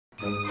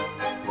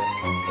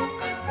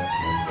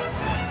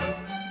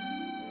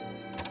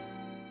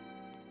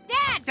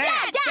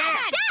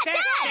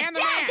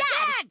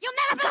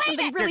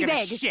shit. really You're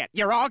gonna big. shit.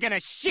 You're all gonna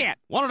shit.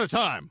 One at a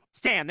time.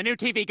 Stan, the new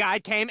TV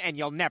guide came, and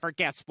you'll never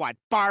guess what.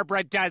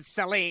 Barbara does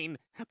Celine.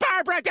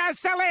 Barbara does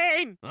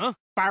Celine! Huh?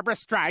 Barbara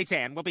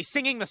Streisand will be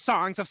singing the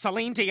songs of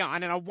Celine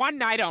Dion in a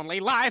one-night-only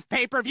live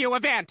pay-per-view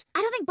event.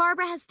 I don't think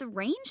Barbara has the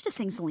range to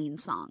sing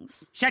Celine's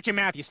songs. Shut your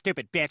mouth, you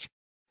stupid bitch.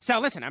 So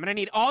listen, I'm gonna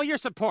need all your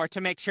support to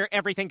make sure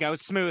everything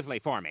goes smoothly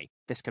for me.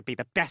 This could be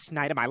the best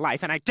night of my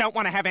life, and I don't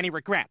want to have any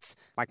regrets.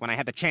 Like when I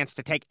had the chance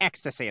to take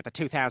ecstasy at the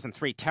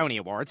 2003 Tony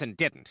Awards and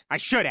didn't. I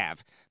should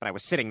have, but I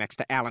was sitting next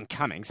to Alan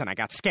Cummings and I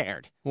got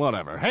scared.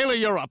 Whatever. Haley,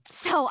 you're up.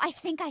 So I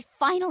think I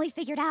finally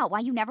figured out why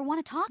you never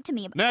want to talk to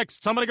me about...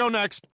 Next. Somebody go next.